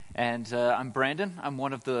And I'm Brandon. I'm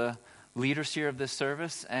one of the leaders here of this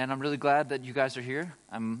service, and I'm really glad that you guys are here.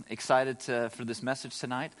 I'm excited for this message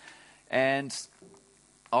tonight. And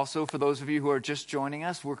also, for those of you who are just joining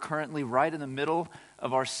us, we're currently right in the middle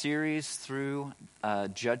of our series through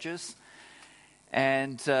Judges.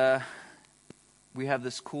 And we have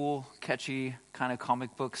this cool, catchy, kind of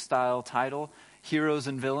comic book style title, Heroes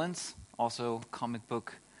and Villains. Also, comic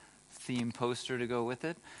book theme poster to go with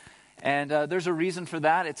it. And there's a reason for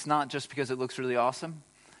that. It's not just because it looks really awesome.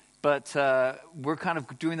 But we're kind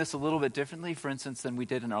of doing this a little bit differently, for instance, than we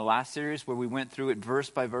did in our last series where we went through it verse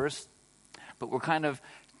by verse. But we're kind of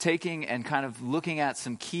taking and kind of looking at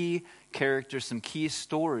some key characters, some key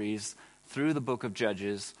stories through the book of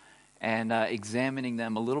Judges and examining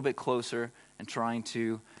them a little bit closer and trying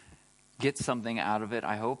to get something out of it,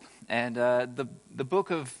 I hope. And the book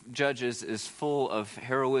of Judges is full of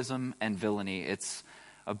heroism and villainy. It's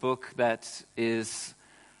a book that is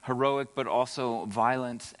heroic but also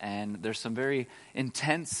violent, and there's some very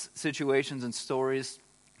intense situations and stories.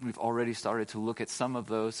 We've already started to look at some of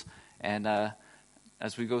those, and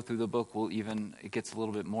as we go through the book, it gets a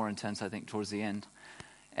little bit more intense, I think, towards the end.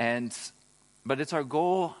 But it's our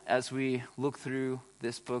goal as we look through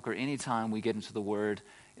this book, or any time we get into the Word,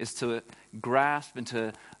 is to grasp and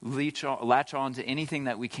to latch on to anything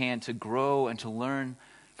that we can to grow and to learn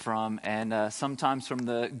from, and sometimes from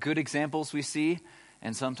the good examples we see,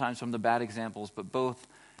 and sometimes from the bad examples, but both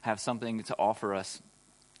have something to offer us.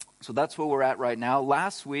 So that's where we're at right now.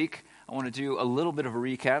 Last week, I want to do a little bit of a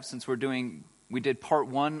recap since we did part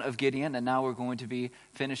 1 of Gideon, and now we're going to be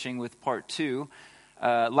finishing with part 2.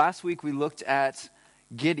 Last week we looked at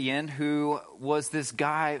Gideon, who was this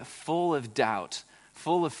guy full of doubt,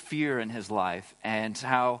 full of fear in his life, and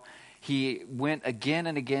how he went again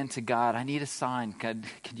and again to God. I need a sign. Can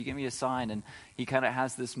you give me a sign? And he kind of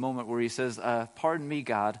has this moment where he says, pardon me,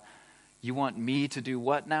 God, you want me to do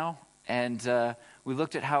what now? And we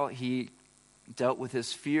looked at how he dealt with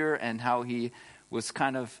his fear and how he was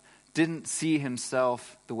kind of didn't see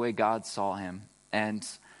himself the way God saw him. And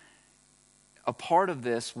a part of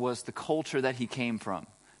this was the culture that he came from.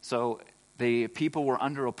 So the people were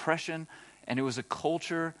under oppression, and it was a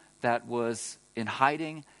culture that was in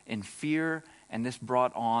hiding, in fear, and this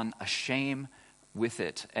brought on a shame with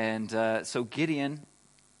it. And so Gideon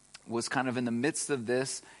was kind of in the midst of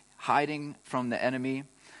this, hiding from the enemy,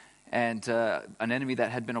 and an enemy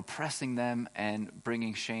that had been oppressing them and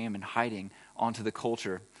bringing shame and hiding onto the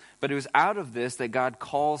culture. But it was out of this that God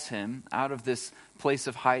calls him, out of this place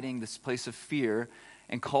of hiding, this place of fear,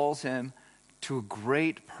 and calls him to a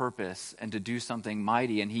great purpose and to do something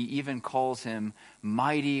mighty. And he even calls him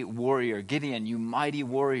mighty warrior. Gideon, you mighty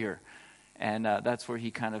warrior. And that's where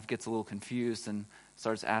he kind of gets a little confused and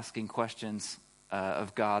starts asking questions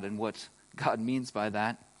of God and what God means by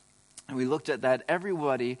that. And we looked at that.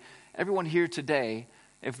 Everyone here today,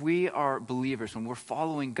 if we are believers, when we're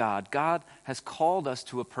following God, God has called us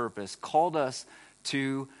to a purpose, called us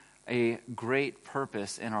to a great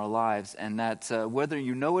purpose in our lives, and that whether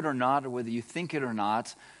you know it or not, or whether you think it or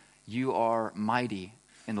not, you are mighty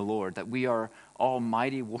in the Lord, that we are all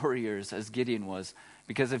mighty warriors as Gideon was.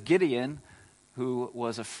 Because if Gideon, who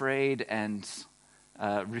was afraid and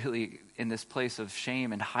really in this place of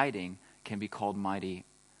shame and hiding, can be called mighty,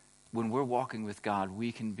 when we're walking with God,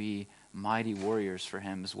 we can be mighty warriors for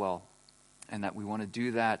him as well. And that we want to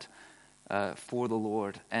do that for the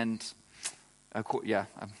Lord. And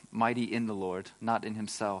mighty in the Lord, not in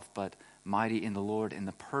himself, but mighty in the Lord in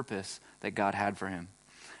the purpose that God had for him.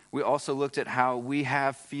 We also looked at how we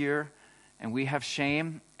have fear and we have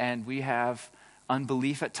shame and we have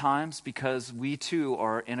unbelief at times because we too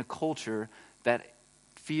are in a culture that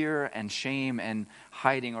fear and shame and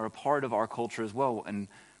hiding are a part of our culture as well. And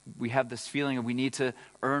we have this feeling of we need to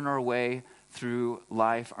earn our way through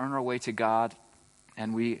life, earn our way to God,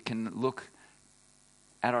 and we can look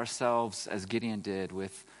at ourselves as Gideon did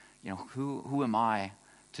with, who am I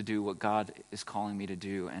to do what God is calling me to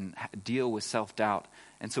do, and deal with self-doubt.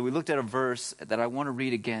 And so we looked at a verse that I want to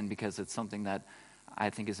read again because it's something that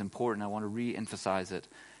I think is important. I want to re-emphasize it.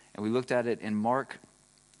 And we looked at it in Mark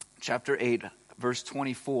chapter 8, verse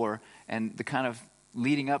 24, and the kind of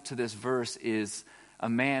leading up to this verse is a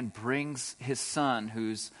man brings his son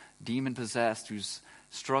who's demon-possessed, who's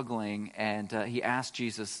struggling, and he asks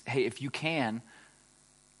Jesus, hey, if you can,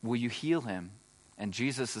 will you heal him? And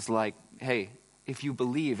Jesus is like, hey, if you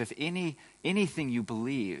believe, if anything you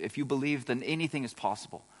believe, if you believe, then anything is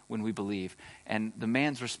possible when we believe. And the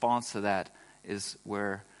man's response to that is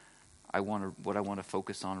where what I want to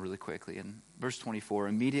focus on really quickly. In verse 24,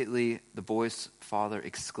 immediately the boy's father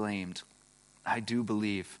exclaimed, I do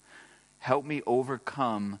believe. Help me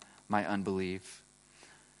overcome my unbelief.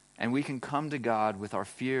 And we can come to God with our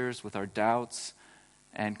fears, with our doubts,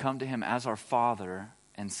 and come to him as our Father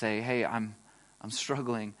and say, hey, I'm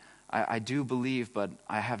struggling. I do believe, but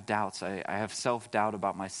I have doubts. I have self-doubt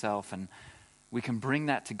about myself. And we can bring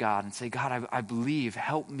that to God and say, God, I believe.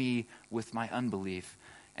 Help me with my unbelief.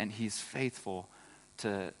 And he's faithful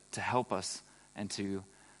to help us and to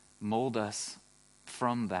mold us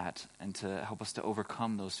from that and to help us to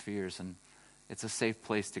overcome those fears. And it's a safe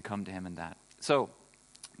place to come to him in that. So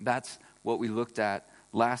that's what we looked at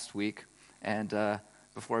last week. And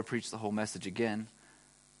before I preach the whole message again,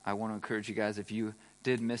 I want to encourage you guys, if you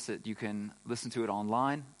did miss it, you can listen to it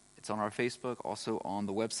online. It's on our Facebook, also on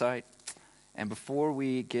the website. And before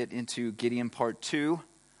we get into Gideon part 2,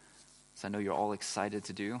 as I know you're all excited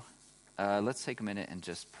to do, let's take a minute and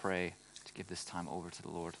just pray to give this time over to the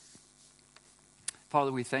Lord.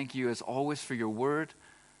 Father, we thank you as always for your word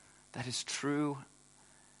that is true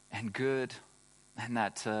and good, and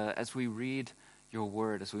that as we read your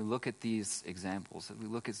word, as we look at these examples,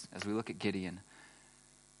 as we look at Gideon,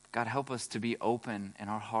 God, help us to be open in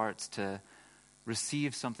our hearts to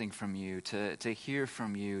receive something from you, to hear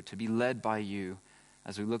from you, to be led by you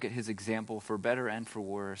as we look at his example for better and for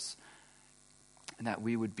worse, and that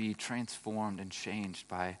we would be transformed and changed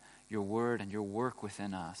by your word and your work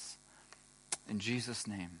within us. In Jesus'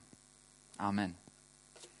 name, amen.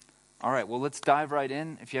 All right, well, let's dive right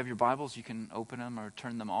in. If you have your Bibles, you can open them or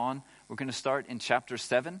turn them on. We're going to start in chapter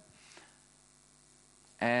 7.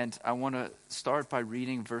 And I want to start by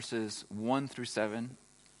reading verses 1 through 7,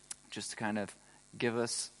 just to kind of give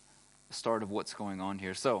us a start of what's going on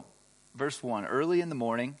here. So, verse 1, early in the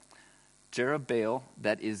morning, Jerubbaal,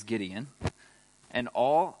 that is Gideon, and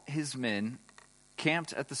all his men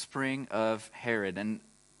camped at the spring of Harod. And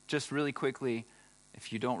just really quickly,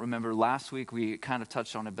 if you don't remember, last week we kind of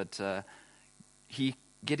touched on it, but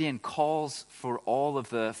Gideon calls for all of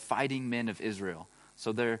the fighting men of Israel.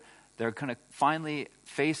 So they're going to finally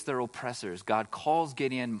face their oppressors. God calls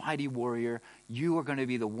Gideon, mighty warrior. You are going to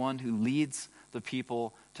be the one who leads the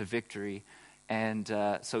people to victory. And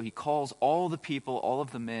so he calls all the people, all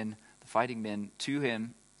of the men, the fighting men, to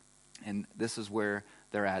him. And this is where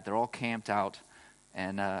they're at. They're all camped out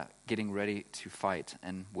and getting ready to fight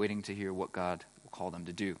and waiting to hear what God will call them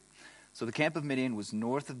to do. So the camp of Midian was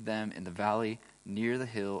north of them in the valley near the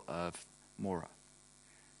hill of Morah.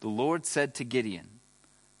 The Lord said to Gideon,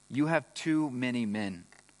 you have too many men.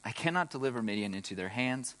 I cannot deliver Midian into their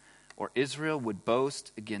hands, or Israel would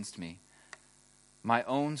boast against me. My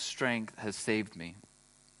own strength has saved me.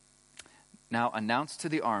 Now announce to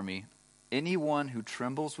the army, anyone who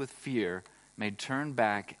trembles with fear may turn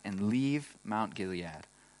back and leave Mount Gilead.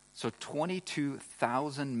 So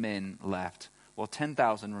 22,000 men left, while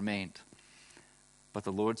 10,000 remained. But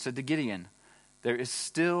the Lord said to Gideon, there is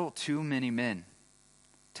still too many men.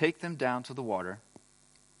 Take them down to the water,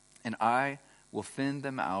 and I will thin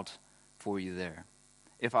them out for you there.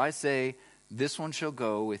 If I say, this one shall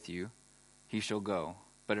go with you, he shall go.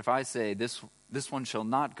 But if I say, this one shall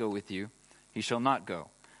not go with you, he shall not go.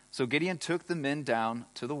 So Gideon took the men down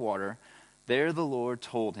to the water. There the Lord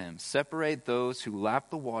told him, separate those who lap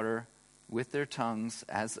the water with their tongues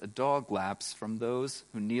as a dog laps from those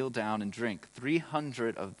who kneel down and drink.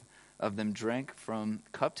 300 of them drank from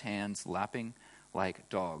cupped hands, lapping like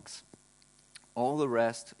dogs. All the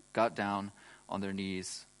rest got down on their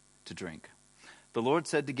knees to drink. The Lord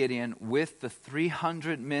said to Gideon, with the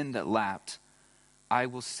 300 men that lapped, I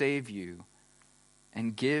will save you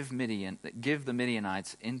and give the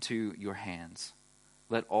Midianites into your hands.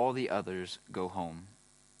 Let all the others go home.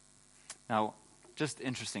 Now, just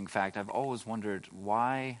interesting fact, I've always wondered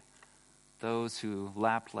why those who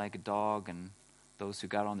lapped like a dog and those who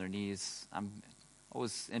got on their knees,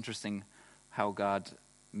 always interesting how God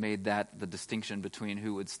made that the distinction between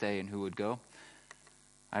who would stay and who would go.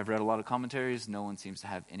 I've read a lot of commentaries. No one seems to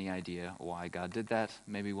have any idea why God did that.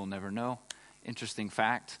 Maybe we'll never know. Interesting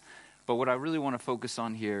fact. But what I really want to focus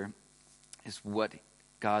on here is what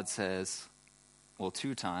God says, well,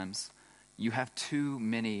 2 times. You have too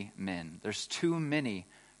many men. There's too many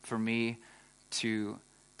for me to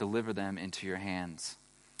deliver them into your hands.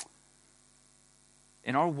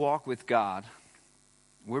 In our walk with God,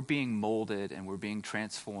 we're being molded and we're being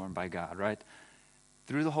transformed by God, right?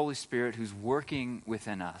 Through the Holy Spirit who's working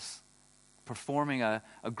within us, performing a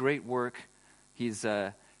great work. He's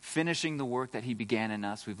finishing the work that he began in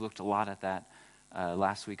us. We've looked a lot at that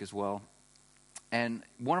last week as well. And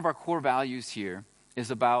one of our core values here is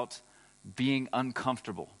about being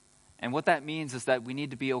uncomfortable. And what that means is that we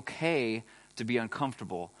need to be okay to be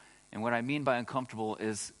uncomfortable. And what I mean by uncomfortable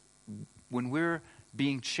is when we're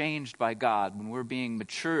being changed by God, when we're being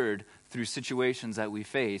matured through situations that we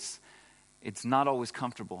face, it's not always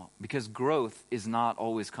comfortable, because growth is not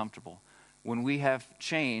always comfortable. When we have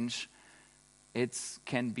change, it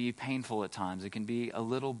can be painful at times. It can be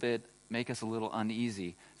make us a little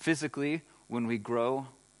uneasy. Physically, when we grow,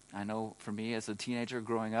 I know for me as a teenager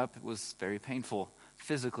growing up, it was very painful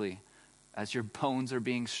physically as your bones are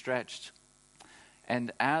being stretched.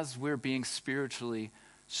 And as we're being spiritually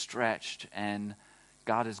stretched and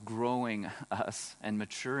God is growing us and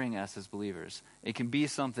maturing us as believers, it can be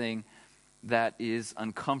something that is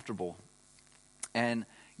uncomfortable. And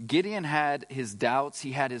Gideon had his doubts,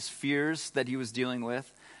 he had his fears that he was dealing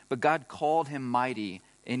with, but God called him mighty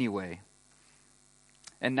anyway.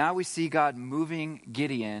 And now we see God moving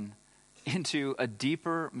Gideon into a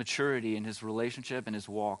deeper maturity in his relationship and his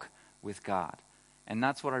walk with God. And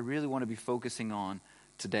that's what I really want to be focusing on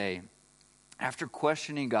today. After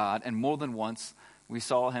questioning God, and more than once, we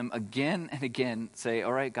saw him again and again say,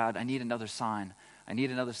 all right, God, I need another sign. I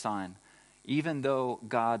need another sign. Even though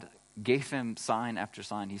God gave him sign after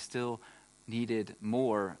sign, he still needed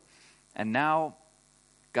more. And now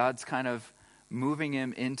God's kind of moving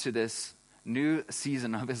him into this new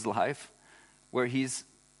season of his life where he's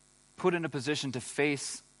put in a position to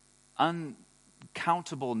face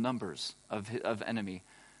uncountable numbers of enemy.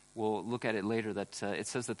 We'll look at it later that it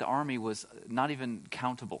says that the army was not even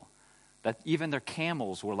countable, that even their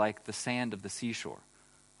camels were like the sand of the seashore,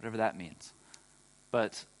 whatever that means.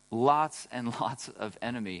 But lots and lots of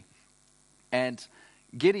enemy. And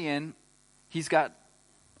Gideon, he's got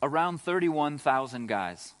around 31,000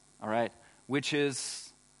 guys, all right, which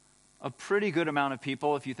is a pretty good amount of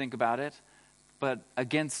people if you think about it. But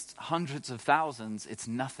against hundreds of thousands, it's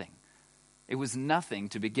nothing. It was nothing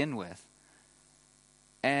to begin with.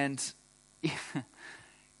 And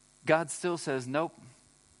God still says, nope,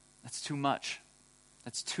 that's too much.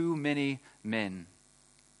 That's too many men.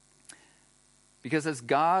 Because as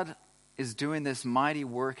God is doing this mighty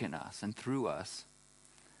work in us and through us,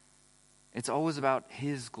 it's always about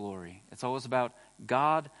his glory. It's always about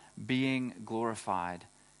God being glorified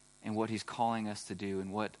in what he's calling us to do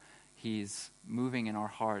and what he's moving in our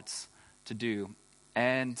hearts to do.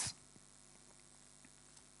 And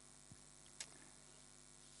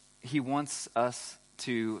he wants us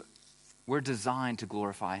to, we're designed to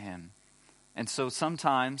glorify him. And so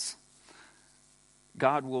sometimes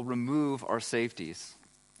God will remove our safeties.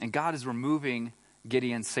 And God is removing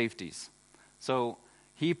Gideon's safeties. So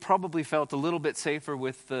he probably felt a little bit safer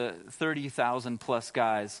with the 30,000 plus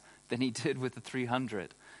guys than he did with the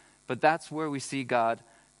 300. But that's where we see God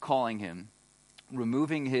calling him,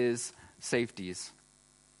 removing his safeties.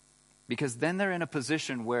 Because then they're in a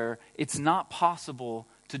position where it's not possible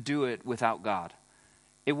to do it without God.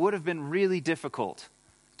 It would have been really difficult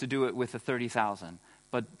to do it with the 30,000.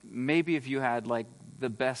 But maybe if you had like the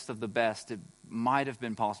best of the best, it might have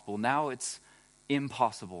been possible. Now it's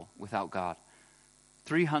impossible without God.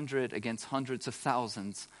 300 against hundreds of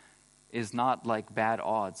thousands is not like bad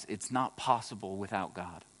odds. It's not possible without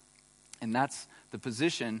God. And that's the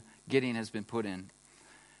position Gideon has been put in.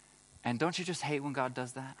 And don't you just hate when God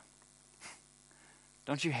does that?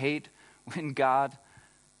 Don't you hate when God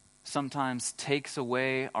sometimes takes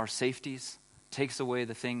away our safeties, takes away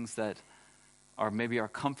the things that are maybe our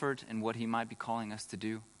comfort in what he might be calling us to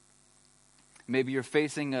do? Maybe you're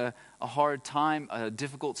facing a hard time, a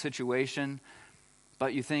difficult situation,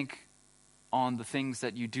 but you think on the things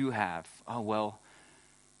that you do have. Oh, well,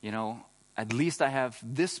 you know, at least I have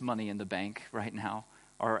this money in the bank right now,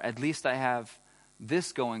 or at least I have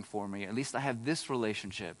this going for me. At least I have this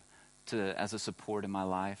relationship as a support in my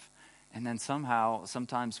life. And then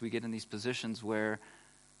sometimes we get in these positions where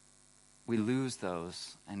we lose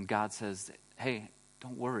those. And God says, hey,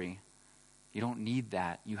 don't worry. You don't need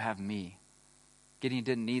that. You have me. Gideon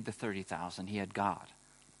didn't need the 30,000. He had God.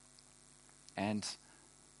 And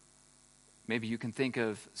maybe you can think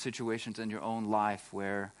of situations in your own life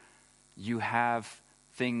where you have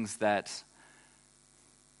things that,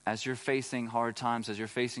 as you're facing hard times, as you're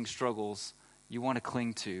facing struggles, you want to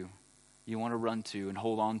cling to, you want to run to and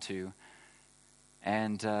hold on to.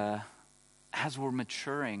 And as we're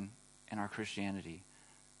maturing in our Christianity,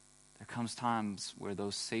 there comes times where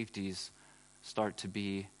those safeties start to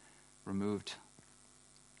be removed.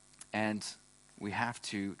 And we have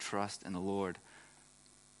to trust in the Lord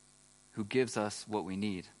who gives us what we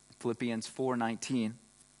need. Philippians 4:19,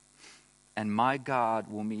 and my God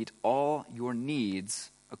will meet all your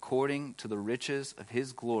needs according to the riches of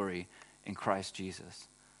his glory in Christ Jesus.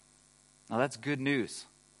 Now that's good news.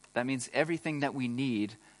 That means everything that we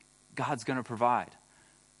need, God's going to provide.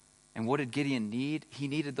 And what did Gideon need? He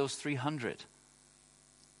needed those 300.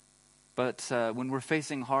 But when we're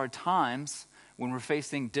facing hard times, when we're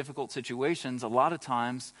facing difficult situations, a lot of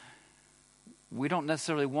times we don't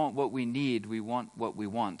necessarily want what we need. We want what we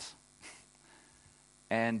want.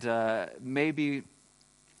 And maybe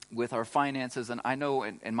with our finances, and I know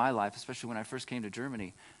in my life, especially when I first came to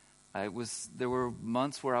Germany, there were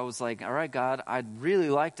months where I was like, all right, God, I'd really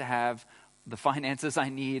like to have the finances I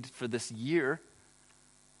need for this year.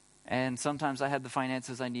 And sometimes I had the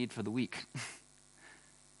finances I need for the week.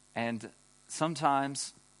 And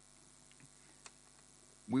sometimes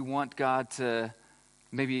we want God to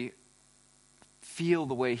maybe feel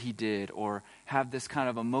the way he did, or have this kind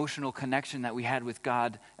of emotional connection that we had with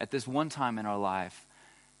God at this one time in our life.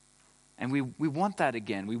 And we want that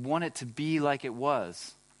again. We want it to be like it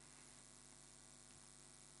was.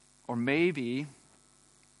 Or maybe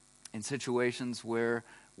in situations where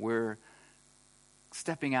we're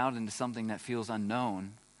stepping out into something that feels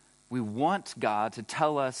unknown, we want God to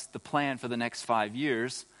tell us the plan for the next 5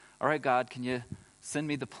 years. All right, God, can you send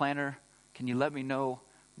me the planner? Can you let me know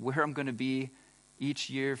where I'm going to be each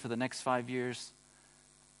year for the next 5 years?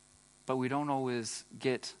 But we don't always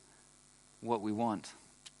get what we want.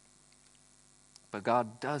 But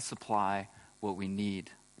God does supply what we need.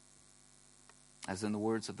 As in the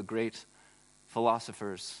words of the great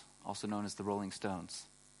philosophers, also known as the Rolling Stones,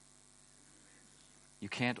 you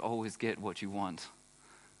can't always get what you want.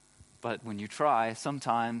 But when you try,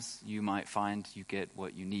 sometimes you might find you get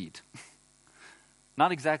what you need.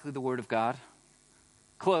 Not exactly the word of God.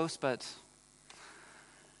 Close, but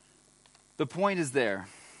the point is there.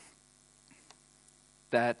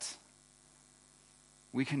 That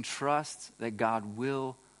we can trust that God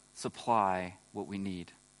will supply what we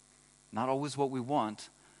need. Not always what we want,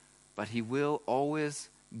 but he will always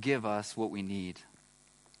give us what we need.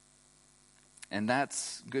 And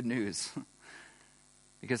that's good news.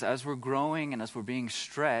 Because as we're growing and as we're being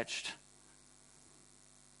stretched,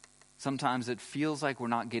 sometimes it feels like we're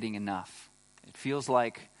not getting enough. It feels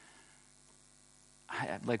like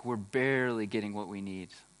we're barely getting what we need.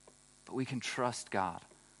 But we can trust God.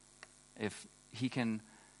 If he can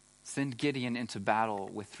send Gideon into battle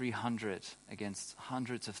with 300 against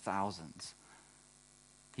hundreds of thousands,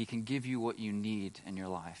 he can give you what you need in your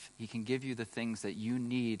life. He can give you the things that you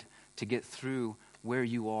need to get through where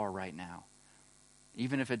you are right now,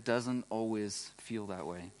 even if it doesn't always feel that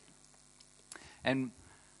way. And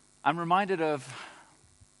I'm reminded of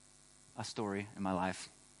a story in my life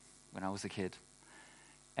when I was a kid.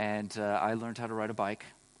 And I learned how to ride a bike.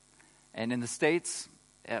 And in the States,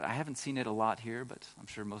 I haven't seen it a lot here, but I'm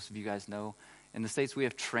sure most of you guys know. In the States, we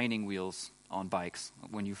have training wheels on bikes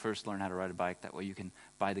when you first learn how to ride a bike. That way you can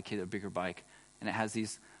buy the kid a bigger bike. And it has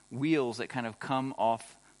these wheels that kind of come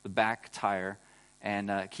off the back tire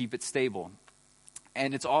and keep it stable.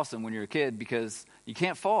 And it's awesome when you're a kid because you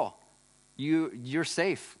can't fall. You're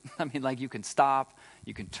safe. I mean, like, you can stop,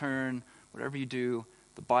 you can turn, whatever you do,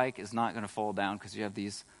 the bike is not going to fall down because you have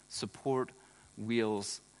these support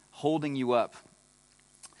wheels holding you up.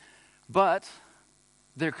 But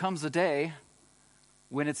there comes a day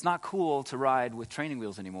when it's not cool to ride with training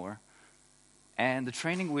wheels anymore, and the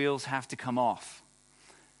training wheels have to come off.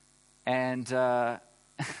 And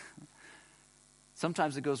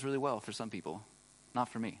sometimes it goes really well for some people, not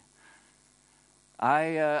for me.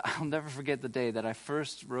 I'll never forget the day that I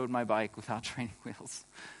first rode my bike without training wheels.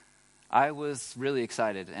 I was really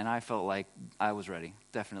excited, and I felt like I was ready,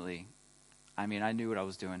 definitely. I mean, I knew what I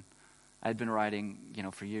was doing. I'd been riding,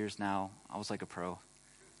 for years now. I was like a pro.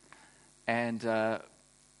 And I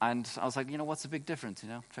was like, what's the big difference,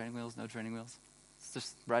 Training wheels, no training wheels? It's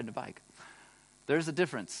just riding a bike. There's a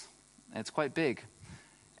difference, and it's quite big.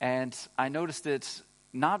 And I noticed it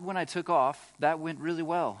not when I took off. That went really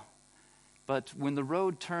well. But when the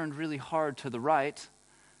road turned really hard to the right,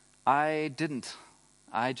 I didn't.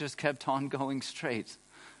 I just kept on going straight.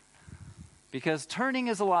 Because turning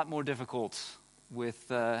is a lot more difficult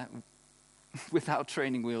without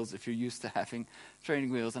training wheels if you're used to having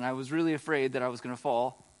training wheels. And I was really afraid that I was going to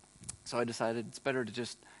fall. So I decided it's better to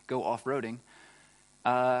just go off-roading.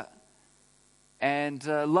 And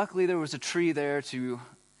luckily there was a tree there to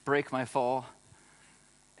break my fall.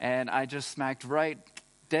 And I just smacked right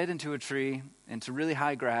dead into a tree, into really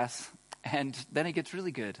high grass. And then it gets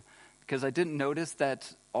really good because I didn't notice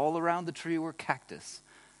that all around the tree were cactus.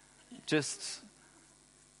 Just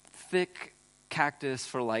thick cactus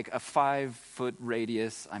for like a 5-foot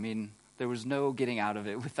radius. I mean, there was no getting out of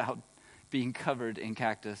it without being covered in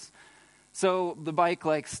cactus. So the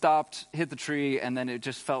bike stopped, hit the tree, and then it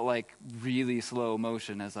just felt like really slow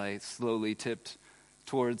motion as I slowly tipped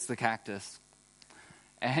towards the cactus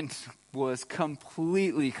and was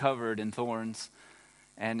completely covered in thorns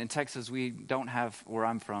And in Texas, we don't have, where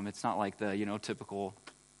I'm from, it's not like the, typical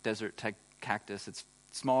desert cactus. It's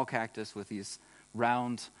small cactus with these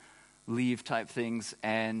round leaf type things,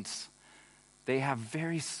 and they have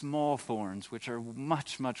very small thorns, which are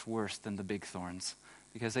much, much worse than the big thorns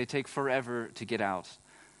because they take forever to get out.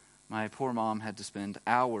 My poor mom had to spend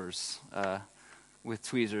hours with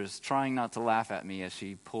tweezers trying not to laugh at me as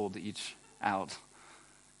she pulled each out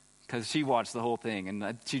because she watched the whole thing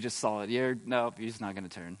and she just saw it. Nope, he's not going to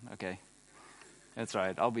turn. Okay, that's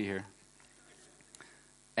right. I'll be here.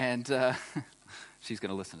 And she's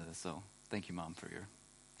going to listen to this, so thank you, Mom, for your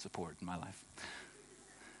support in my life.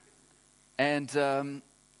 And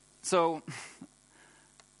so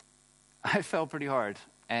I fell pretty hard,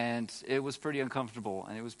 and it was pretty uncomfortable,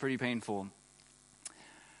 and it was pretty painful.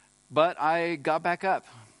 But I got back up.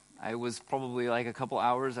 I was probably like a couple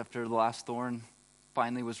hours after the last thorn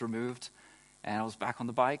finally was removed, and I was back on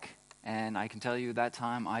the bike, and I can tell you that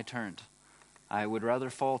time I turned. I would rather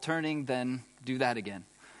fall turning than do that again.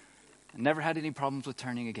 I never had any problems with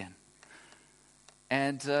turning again.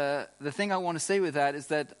 And the thing I want to say with that is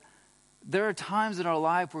that there are times in our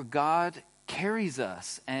life where God carries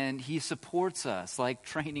us and he supports us like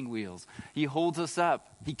training wheels. He holds us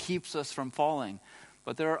up. He keeps us from falling.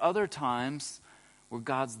 But there are other times where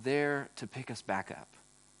God's there to pick us back up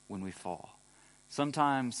when we fall.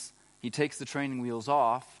 Sometimes he takes the training wheels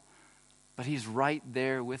off, but he's right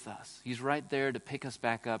there with us. He's right there to pick us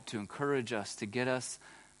back up, to encourage us, to get us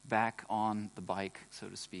back on the bike, so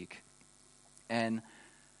to speak. And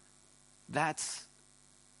that's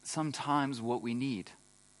sometimes what we need.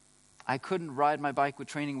 I couldn't ride my bike with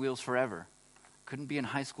training wheels forever. Couldn't be in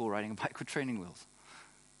high school riding a bike with training wheels.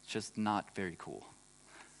 It's just not very cool.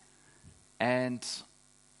 And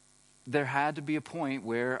there had to be a point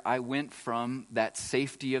where I went from that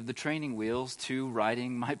safety of the training wheels to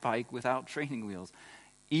riding my bike without training wheels.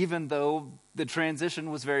 Even though the transition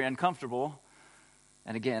was very uncomfortable.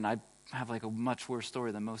 And again, I have like a much worse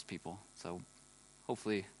story than most people. So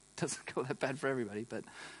hopefully it doesn't go that bad for everybody. But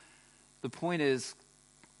the point is,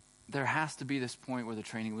 there has to be this point where the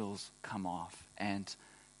training wheels come off. And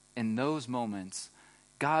in those moments,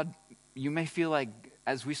 God, you may feel like,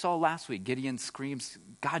 as we saw last week, Gideon screams,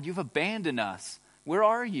 God, you've abandoned us. Where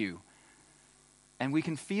are you? And we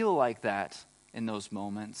can feel like that in those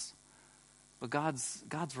moments. But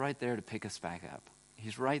God's right there to pick us back up.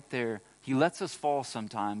 He's right there. He lets us fall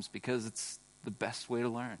sometimes because it's the best way to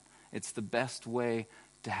learn. It's the best way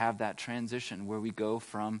to have that transition where we go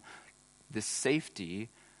from this safety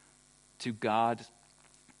to God,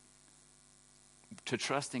 to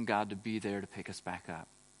trusting God to be there to pick us back up.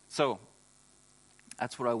 So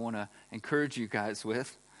that's what I want to encourage you guys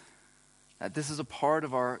with. That this is a part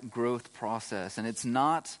of our growth process, and it's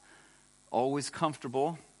not always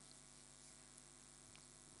comfortable.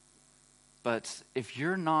 But if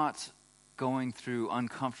you're not going through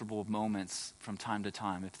uncomfortable moments from time to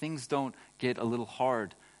time, if things don't get a little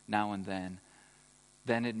hard now and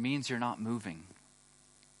then it means you're not moving.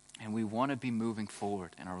 And we want to be moving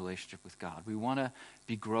forward in our relationship with God. We want to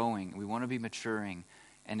be growing. We want to be maturing.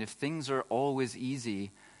 And if things are always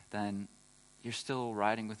easy, then you're still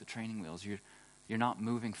riding with the training wheels. You're not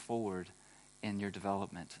moving forward in your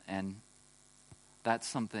development. And that's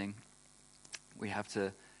something we have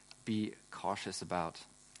to be cautious about.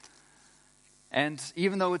 And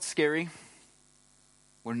even though it's scary,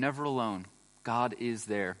 we're never alone. God is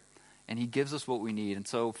there, and he gives us what we need. And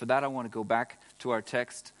so for that, I want to go back to our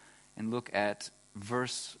text and look at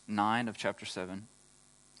verse 9 of chapter 7.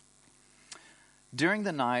 During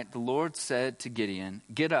the night, the Lord said to Gideon,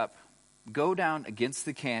 "Get up, go down against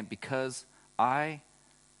the camp, because I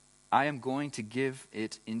am going to give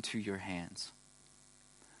it into your hands."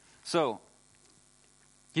 So,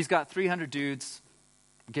 he's got 300 dudes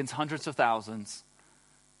against hundreds of thousands.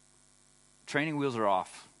 Training wheels are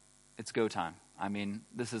off. It's go time. I mean,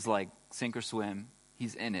 this is like sink or swim.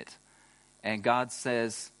 He's in it. And God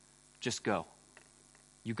says, just go.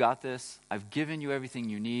 You got this. I've given you everything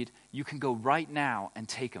you need. You can go right now and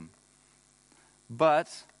take them.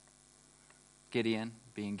 But Gideon,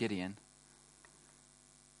 being Gideon,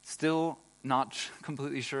 still not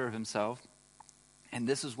completely sure of himself. And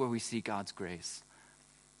this is where we see God's grace,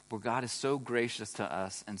 where God is so gracious to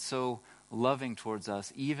us and so loving towards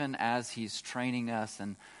us, even as he's training us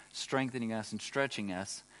and strengthening us and stretching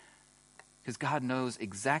us. Because God knows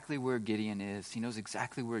exactly where Gideon is. He knows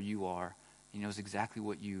exactly where you are. He knows exactly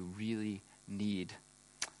what you really need.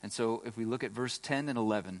 And so if we look at verse 10 and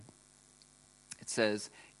 11, it says,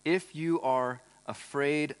 "If you are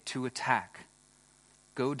afraid to attack,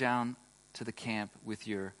 go down to the camp with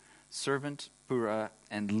your servant Purah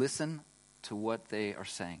and listen to what they are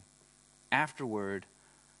saying. Afterward,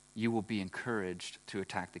 you will be encouraged to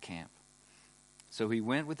attack the camp." So he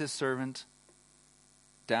went with his servant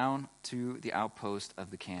down to the outpost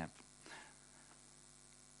of the camp.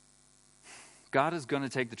 God is going to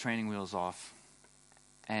take the training wheels off,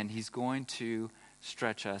 and he's going to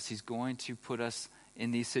stretch us. He's going to put us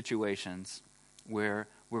in these situations where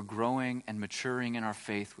we're growing and maturing in our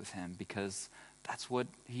faith with him, because that's what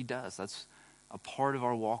he does. That's a part of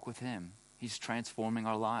our walk with him. He's transforming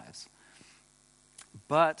our lives.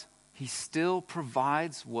 But he still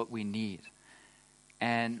provides what we need.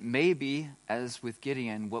 And maybe, as with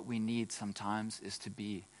Gideon, what we need sometimes is to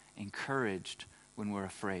be encouraged when we're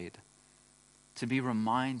afraid. To be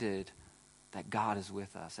reminded that God is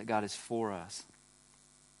with us, that God is for us.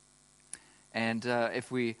 And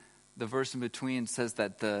the verse in between says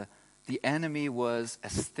that the enemy was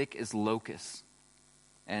as thick as locusts.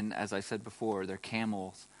 And as I said before, their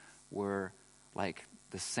camels were like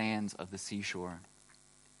the sands of the seashore.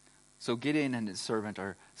 So Gideon and his servant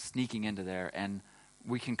are sneaking into there, and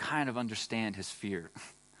we can kind of understand his fear.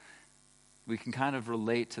 We can kind of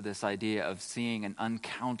relate to this idea of seeing an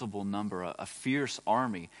uncountable number, a fierce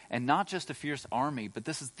army. And not just a fierce army, but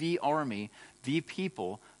this is the army, the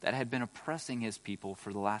people that had been oppressing his people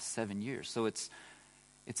for the last 7 years. So it's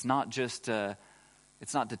not just,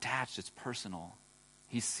 it's not detached, it's personal.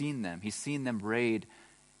 He's seen them. He's seen them raid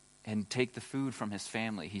and take the food from his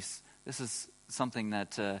family. This is something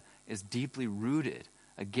that is deeply rooted,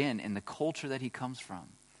 again, in the culture that he comes from.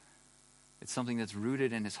 It's something that's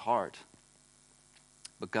rooted in his heart.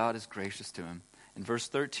 But God is gracious to him. In verse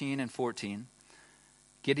 13 and 14,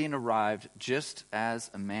 Gideon arrived just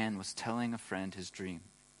as a man was telling a friend his dream.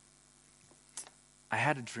 "I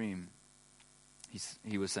had a dream,"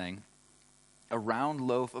 he was saying. "A round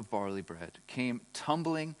loaf of barley bread came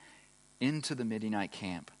tumbling into the Midianite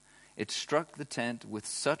camp. It struck the tent with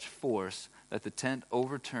such force that the tent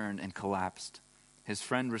overturned and collapsed." His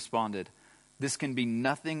friend responded, "This can be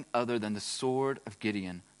nothing other than the sword of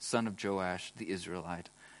Gideon, son of Joash, the Israelite.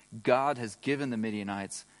 God has given the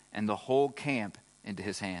Midianites and the whole camp into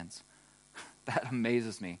his hands." That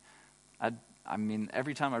amazes me. I mean,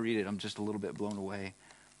 every time I read it, I'm just a little bit blown away.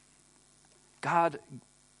 God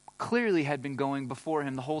clearly had been going before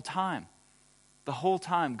him the whole time. The whole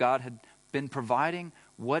time, God had been providing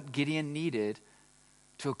what Gideon needed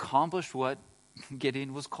to accomplish what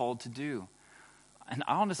Gideon was called to do. And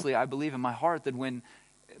honestly, I believe in my heart that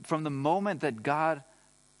from the moment that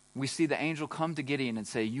we see the angel come to Gideon and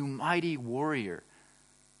say, "You mighty warrior,"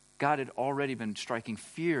 God had already been striking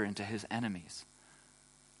fear into his enemies.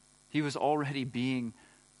 He was already being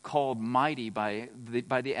called mighty by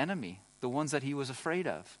the enemy, the ones that he was afraid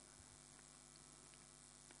of.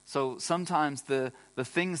 So sometimes the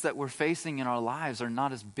things that we're facing in our lives are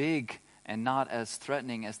not as big and not as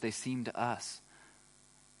threatening as they seem to us.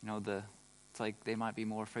 It's like they might be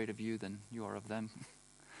more afraid of you than you are of them.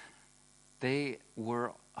 They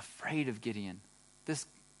were afraid of Gideon.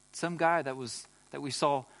 Some guy that we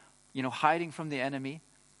saw, hiding from the enemy.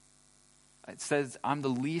 It says, "I'm the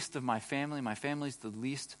least of my family. My family's the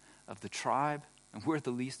least of the tribe, and we're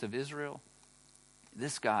the least of Israel."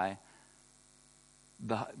 This guy,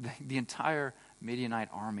 the entire Midianite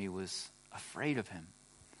army was afraid of him.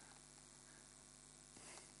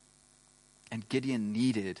 And Gideon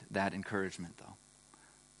needed that encouragement, though.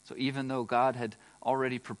 So even though God had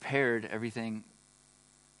already prepared everything,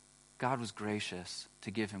 God was gracious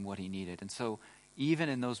to give him what he needed. And so even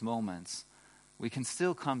in those moments, we can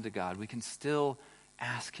still come to God. We can still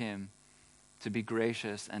ask him to be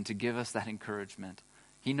gracious and to give us that encouragement.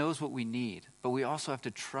 He knows what we need, but we also have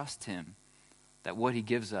to trust him that what he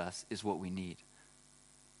gives us is what we need.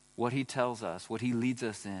 What he tells us, what he leads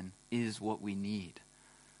us in, is what we need.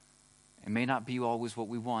 It may not be always what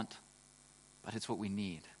we want, but it's what we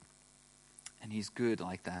need. And he's good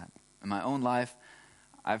like that. In my own life,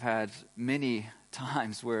 I've had many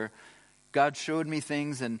times where God showed me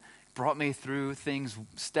things and brought me through things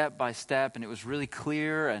step by step, and it was really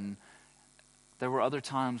clear. And there were other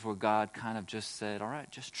times where God kind of just said, "All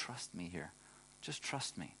right, just trust me here. Just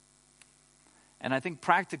trust me." And I think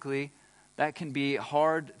practically that can be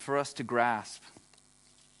hard for us to grasp.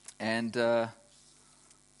 And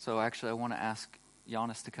so actually I want to ask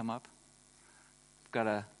Giannis to come up. I've got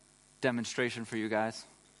a demonstration for you guys.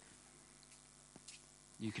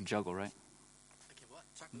 You can juggle, right? Okay, what?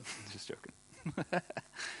 Chocolate? Just joking.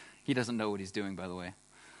 He doesn't know what he's doing, by the way.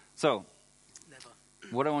 So, Never.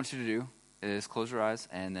 What I want you to do is close your eyes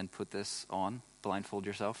and then put this on. Blindfold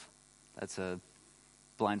yourself. That's a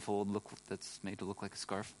blindfold look that's made to look like a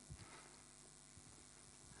scarf.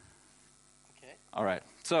 Okay. All right.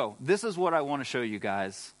 So this is what I want to show you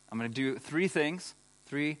guys. I'm going to do 3 things,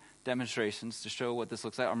 3 demonstrations to show what this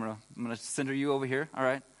looks like. I'm going to center you over here, all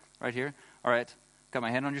right, right here. All right, got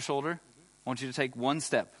my hand on your shoulder. I want you to take 1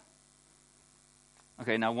 step.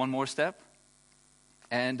 Okay, now 1 more step.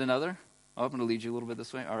 And another. Oh, I'm going to lead you a little bit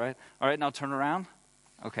this way. All right, now turn around.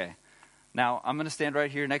 Okay. Now I'm going to stand right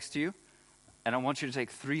here next to you, and I want you to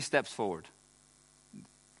take 3 steps forward.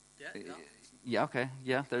 Yeah, no. Yeah, okay.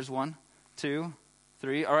 Yeah, there's 1, 2,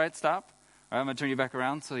 3. All right, stop. All right, I'm going to turn you back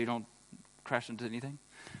around so you don't crash into anything.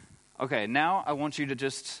 Okay, now I want you to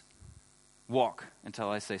just walk until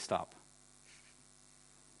I say stop.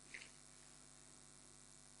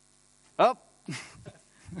 Up.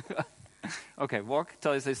 Okay, walk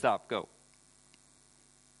until I say stop. Go.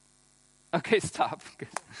 Okay, stop. Good.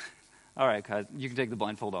 All right, guys, you can take the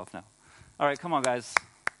blindfold off now. All right, come on, guys.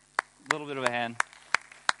 A little bit of a hand.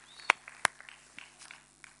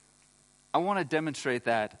 I want to demonstrate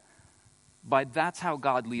that's how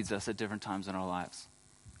God leads us at different times in our lives.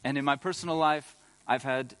 And in my personal life, I've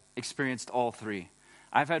had experienced all 3.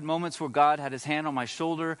 I've had moments where God had his hand on my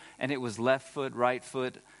shoulder, and it was left foot, right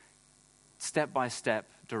foot, step-by-step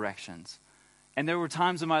directions. And there were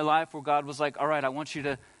times in my life where God was like, all right, I want you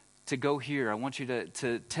to go here. I want you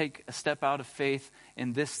to take a step out of faith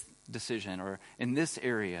in this decision or in this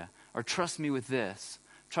area, or trust me with this.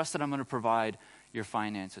 Trust that I'm going to provide your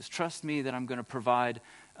finances. Trust me that I'm going to provide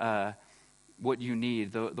what you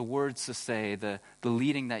need, the words to say, the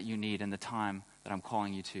leading that you need in the time that I'm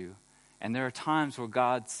calling you to. And there are times where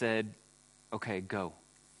God said, okay, go.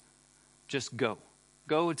 Just go.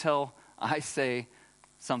 Go until I say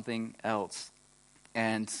something else.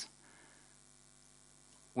 And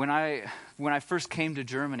when I first came to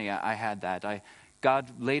Germany, I had that.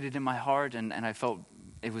 God laid it in my heart, and I felt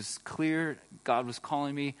it was clear God was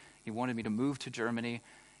calling me. He wanted me to move to Germany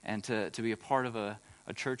and to be a part of a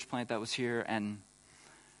church plant that was here. And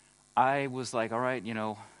I was like, all right,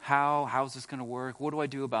 how's this going to work? What do I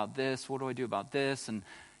do about this? What do I do about this? And,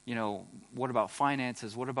 what about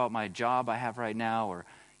finances? What about my job I have right now? Or,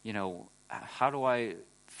 how do I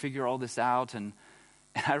figure all this out? And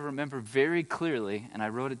I remember very clearly, and I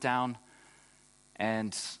wrote it down,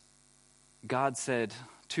 and God said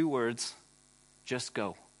 2 words, just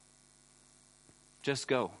go. Just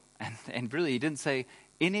go. And really, he didn't say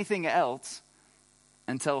anything else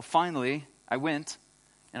until finally I went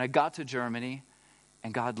and I got to Germany,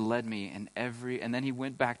 and God led me and then he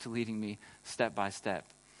went back to leading me step by step.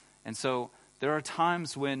 And so there are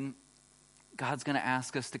times when God's going to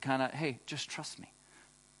ask us to kind of, hey, just trust me.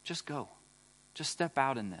 Just go. Just step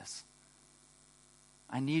out in this.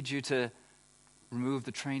 I need you to remove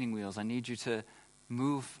the training wheels. I need you to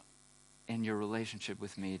move in your relationship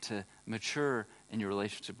with me, to mature in your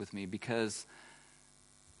relationship with me, because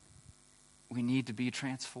we need to be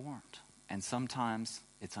transformed. And sometimes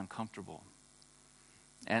it's uncomfortable.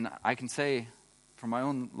 And I can say from my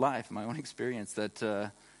own life, my own experience,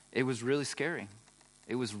 that it was really scary.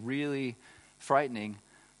 It was really frightening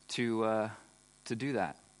to do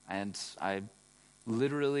that. And I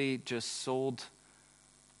literally just sold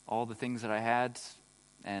all the things that I had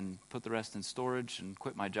and put the rest in storage and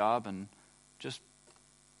quit my job and just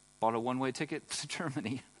bought a one-way ticket to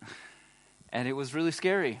Germany. And it was really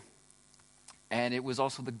scary. And it was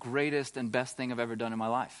also the greatest and best thing I've ever done in my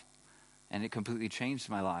life. And it completely changed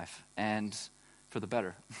my life, and for the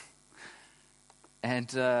better. And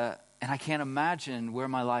I can't imagine where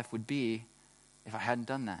my life would be if I hadn't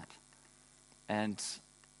done that. And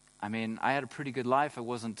I mean, I had a pretty good life. I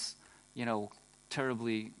wasn't,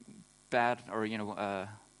 terribly bad or, in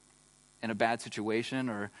a bad situation.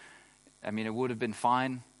 Or, I mean, it would have been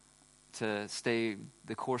fine to stay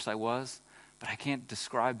the course I was. But I can't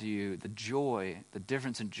describe to you the joy, the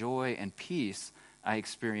difference in joy and peace I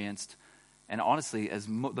experienced. And honestly,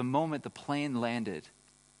 the moment the plane landed,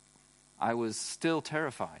 I was still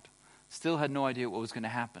terrified. Still had no idea what was going to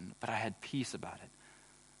happen, but I had peace about it.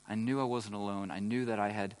 I knew I wasn't alone. I knew that I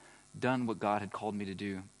had done what God had called me to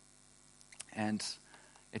do. And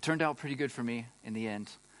it turned out pretty good for me in the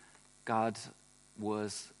end. God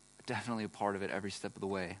was definitely a part of it every step of the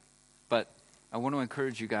way. But I want to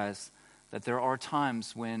encourage you guys that there are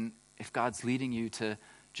times when if God's leading you to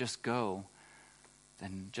just go,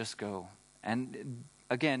 then just go. And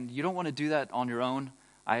again, you don't want to do that on your own.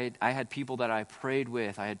 I had people that I prayed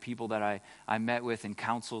with. I had people that I met with and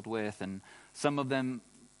counseled with. And some of them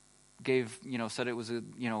said it was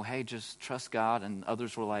hey, just trust God. And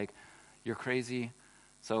others were like, you're crazy.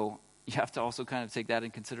 So you have to also kind of take that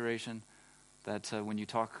in consideration, that when you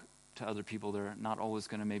talk to other people, they're not always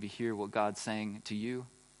going to maybe hear what God's saying to you.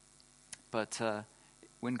 But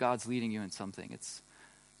when God's leading you in something, it's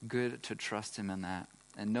good to trust him in that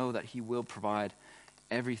and know that he will provide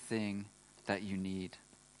everything that you need.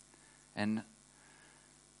 And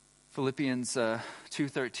Philippians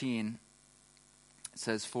 2:13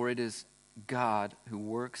 says, "For it is God who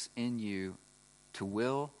works in you to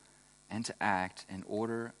will and to act in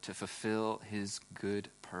order to fulfill his good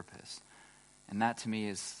purpose." And that to me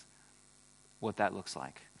is what that looks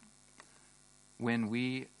like. When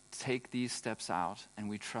we take these steps out and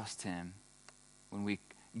we trust him, when we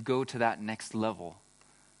go to that next level,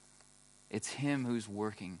 it's him who's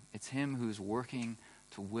working. It's him who's working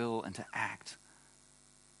to will and to act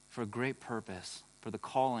for a great purpose, for the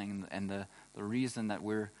calling and the reason that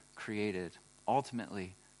we're created,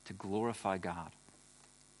 ultimately to glorify God.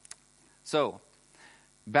 So,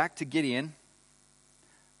 back to Gideon,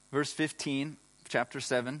 verse 15, chapter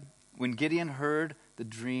 7. When Gideon heard the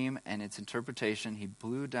dream and its interpretation, he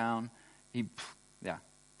bowed down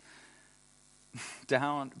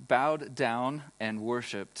and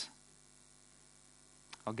worshipped.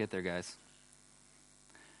 I'll get there, guys.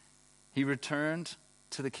 He returned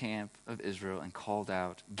to the camp of Israel and called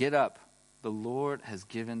out, "Get up, the Lord has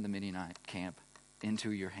given the Midianite camp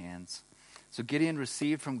into your hands." So Gideon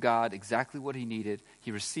received from God exactly what he needed.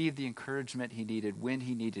 He received the encouragement he needed when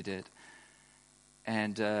he needed it.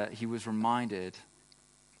 And he was reminded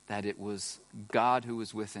that it was God who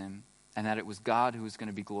was with him and that it was God who was going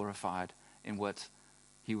to be glorified in what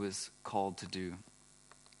he was called to do.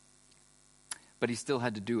 But he still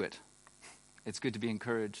had to do it. It's good to be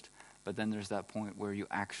encouraged, but then there's that point where you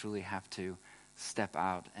actually have to step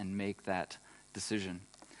out and make that decision.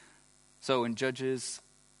 So in Judges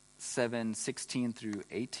 7:16 through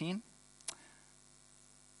 18,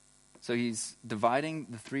 so he's dividing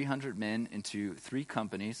the 300 men into 3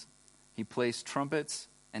 companies. He placed trumpets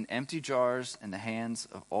and empty jars in the hands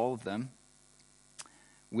of all of them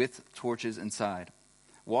with torches inside.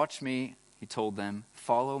 "Watch me," he told them,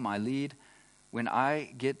 "follow my lead. When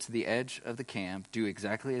I get to the edge of the camp, do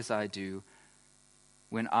exactly as I do.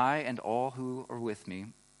 When I and all who are with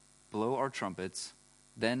me blow our trumpets,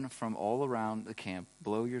 then from all around the camp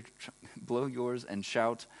blow yours and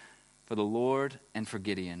shout for the Lord and for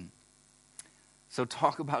Gideon." So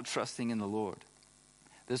talk about trusting in the Lord.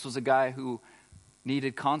 This was a guy who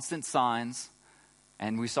needed constant signs,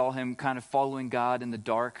 and we saw him kind of following God in the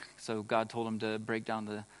dark. So God told him to break down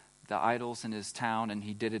the idols in his town, and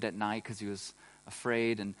he did it at night because he was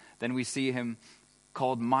afraid. And then we see him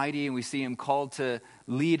called mighty, and we see him called to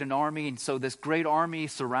lead an army. And so this great army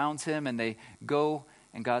surrounds him, and they go,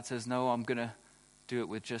 and God says, "No, I'm going to do it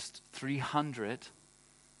with just 300.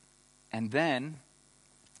 And then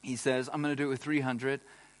he says, "I'm going to do it with 300,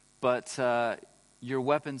 but your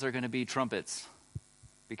weapons are going to be trumpets,"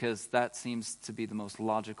 because that seems to be the most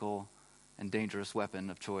logical and dangerous weapon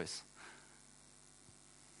of choice.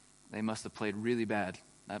 They must have played really bad.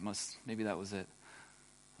 Maybe that was it.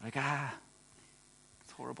 Like,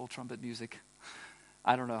 it's horrible trumpet music.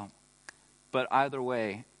 I don't know. But either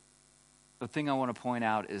way, the thing I want to point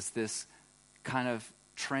out is this kind of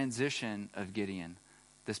transition of Gideon,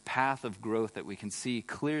 this path of growth that we can see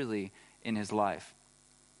clearly in his life.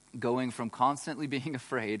 Going from constantly being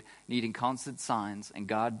afraid, needing constant signs, and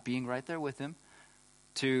God being right there with him,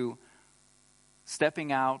 to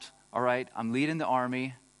stepping out, all right, I'm leading the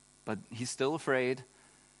army, but he's still afraid,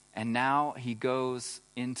 and now he goes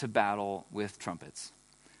into battle with trumpets.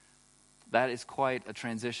 That is quite a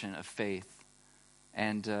transition of faith,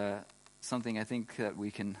 and something I think that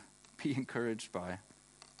we can be encouraged by.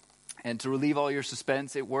 And to relieve all your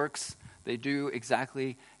suspense, it works. They do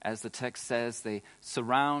exactly as the text says. They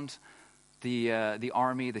surround the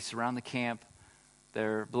army. They surround the camp.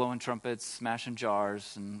 They're blowing trumpets, smashing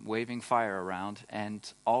jars, and waving fire around.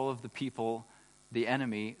 And all of the people, the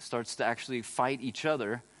enemy, starts to actually fight each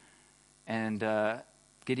other. And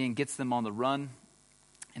Gideon gets them on the run.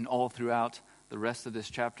 And all throughout the rest of this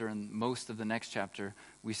chapter and most of the next chapter,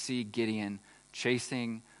 we see Gideon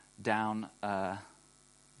chasing down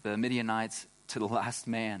the Midianites to the last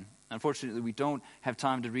man. Unfortunately, we don't have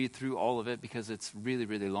time to read through all of it because it's really,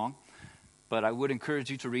 really long. But I would encourage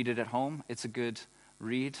you to read it at home. It's a good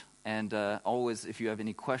read. And always, if you have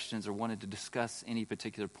any questions or wanted to discuss any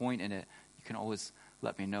particular point in it, you can always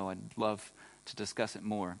let me know. I'd love to discuss it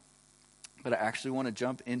more. But I actually want to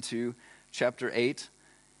jump into chapter 8.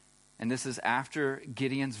 And this is after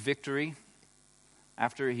Gideon's victory.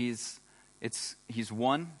 After he's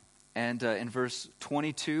won. And in verse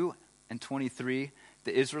 22 and 23,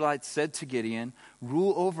 the Israelites said to Gideon,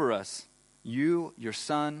 "Rule over us, you, your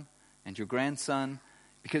son, and your grandson,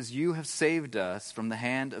 because you have saved us from the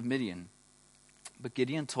hand of Midian." But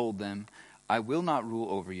Gideon told them, "I will not rule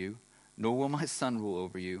over you, nor will my son rule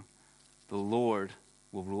over you. The Lord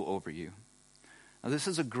will rule over you. Now, this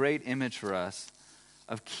is a great image for us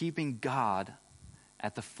of keeping God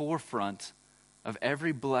at the forefront of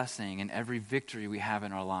every blessing and every victory we have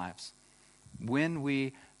in our lives. When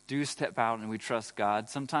we do step out and we trust God,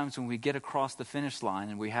 sometimes when we get across the finish line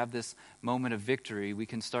and we have this moment of victory, we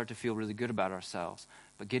can start to feel really good about ourselves.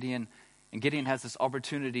 But Gideon has this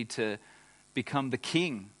opportunity to become the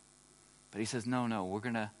king. But he says, no, we're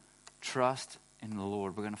going to trust in the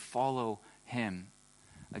Lord. We're going to follow him.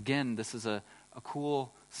 Again, this is a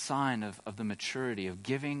cool sign of the maturity of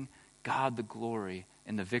giving God the glory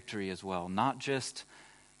in the victory as well. Not just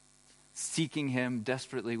seeking him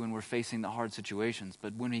desperately when we're facing the hard situations,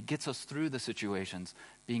 but when he gets us through the situations,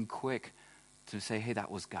 being quick to say, hey,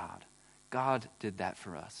 that was God. God did that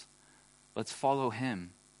for us. Let's follow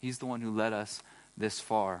him. He's the one who led us this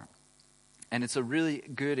far. And it's a really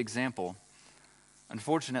good example.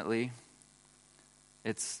 Unfortunately,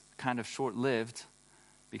 it's kind of short-lived,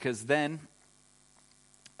 because then,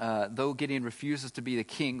 though Gideon refuses to be the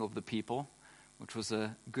king of the people, which was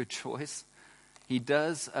a good choice, he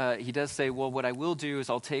does say, well, what I will do is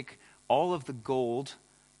I'll take all of the gold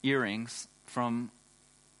earrings from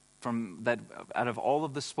that, out of all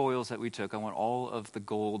of the spoils that we took, I want all of the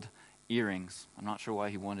gold earrings. I'm not sure why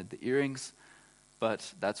he wanted the earrings,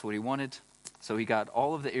 but that's what he wanted. So he got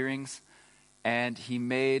all of the earrings, and he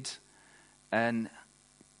made an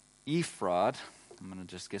ephod. I'm going to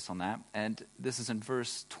just guess on that. And this is in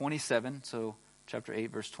verse 27, so chapter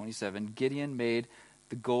 8, verse 27. Gideon made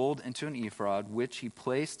the gold into an ephod, which he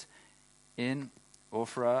placed in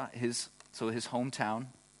Ophrah, his hometown.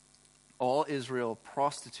 All Israel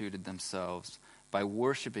prostituted themselves by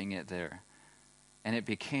worshiping it there, and it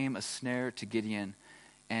became a snare to Gideon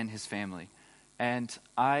and his family. And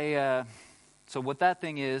so what that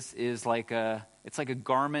thing is like it's like a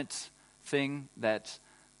garment thing that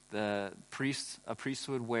a priest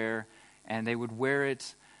would wear, and they would wear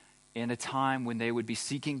it in a time when they would be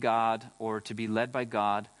seeking God or to be led by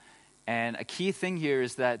God. And a key thing here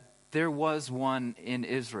is that there was one in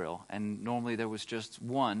Israel, and normally there was just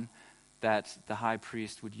one that the high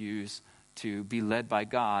priest would use to be led by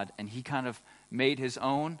God, and he kind of made his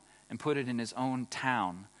own and put it in his own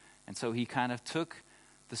town. And so he kind of took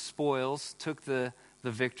the spoils, took the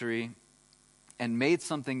victory, and made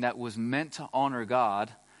something that was meant to honor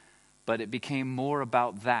God, but it became more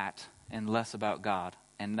about that and less about God.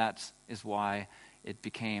 And that is why it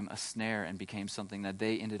became a snare and became something that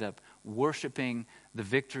they ended up worshiping the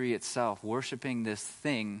victory itself, worshiping this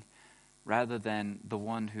thing rather than the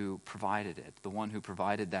one who provided it, the one who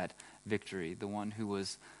provided that victory, the one who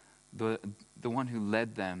was the one who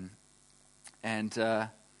led them. And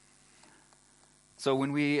so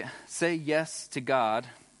when we say yes to God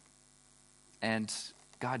and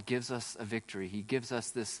God gives us a victory, he gives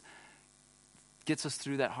us this, gets us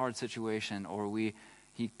through that hard situation, or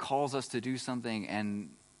he calls us to do something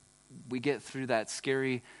and we get through that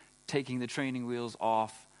scary taking the training wheels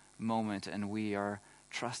off moment and we are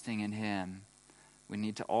trusting in him. We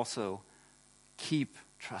need to also keep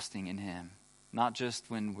trusting in him, not just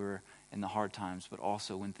when we're in the hard times, but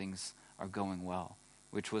also when things are going well,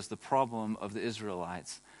 which was the problem of the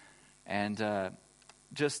Israelites. And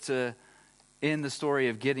just to end the story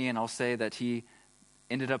of Gideon, I'll say that he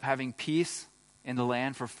ended up having peace in the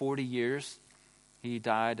land for 40 years. He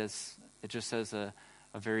died, as it just says, a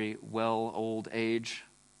very old age,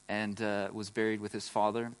 and was buried with his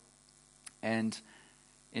father. And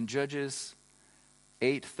in Judges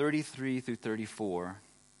 8:33 through 34,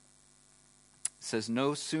 it says,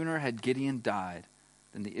 "No sooner had Gideon died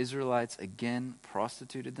than the Israelites again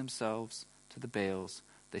prostituted themselves to the Baals.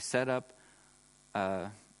 They set up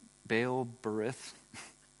Baal-berith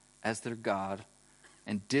as their god,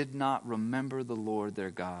 and did not remember the Lord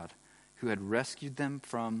their God, who had rescued them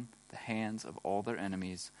from the hands of all their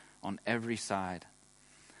enemies on every side."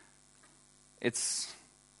 It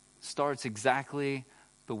starts exactly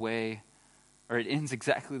the way, or it ends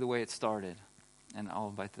exactly the way it started. And I'll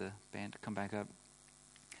invite the band to come back up.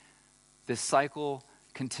 This cycle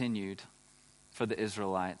continued for the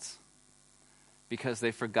Israelites because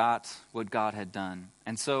they forgot what God had done.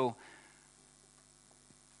 And so,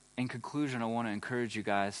 in conclusion, I want to encourage you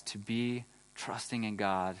guys to be trusting in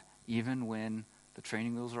God, even when the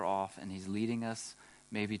training wheels are off and he's leading us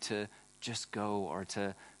maybe to just go, or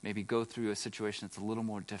to maybe go through a situation that's a little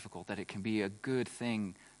more difficult, that it can be a good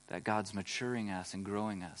thing that God's maturing us and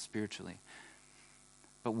growing us spiritually.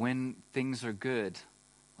 But when things are good,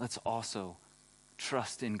 let's also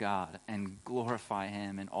trust in God and glorify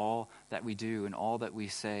him in all that we do and all that we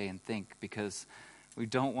say and think, because we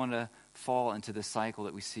don't want to fall into the cycle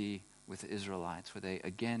that we see with the Israelites, where they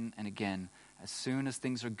again and again, as soon as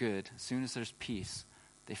things are good, as soon as there's peace,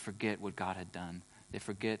 they forget what God had done. They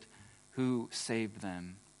forget who saved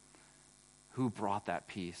them, who brought that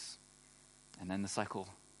peace. And then the cycle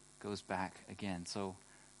goes back again. So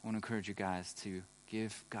I want to encourage you guys to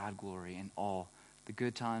give God glory in all the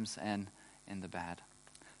good times and in the bad.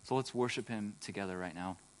 So let's worship him together right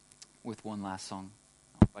now with one last song.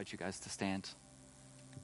 I'll invite you guys to stand.